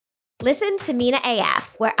Listen to Mina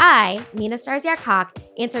AF, where I, Mina Starziak-Hawk,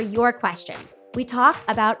 answer your questions. We talk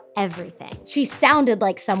about everything. She sounded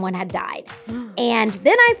like someone had died. And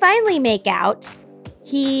then I finally make out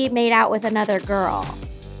he made out with another girl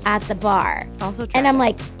at the bar. Also tragic. And I'm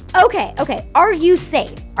like, okay, are you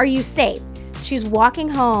safe? Are you safe? She's walking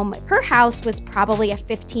home. Her house was probably a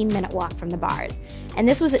 15-minute walk from the bars. And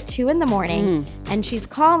this was at 2 a.m. And she's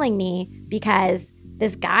calling me because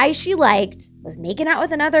this guy she liked was making out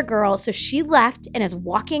with another girl. So she left and is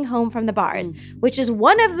walking home from the bars, which is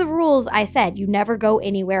one of the rules I said. You never go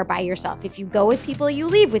anywhere by yourself. If you go with people, you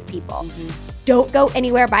leave with people. Don't go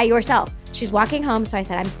anywhere by yourself. She's walking home. So I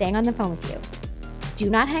said, I'm staying on the phone with you. Do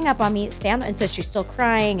not hang up on me. Stay on. And so she's still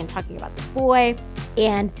crying and talking about the boy.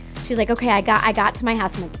 And she's like, okay, I got to my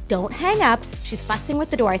house. I'm like, don't hang up. She's futzing with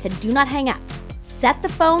the door. I said, do not hang up. Set the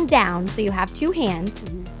phone down so you have two hands.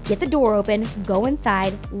 Get the door open, go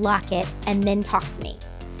inside, lock it, and then talk to me.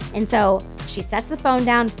 And so she sets the phone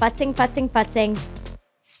down, futzing.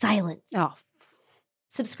 Silence. Oh.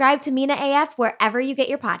 Subscribe to Mina AF wherever you get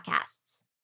your podcasts.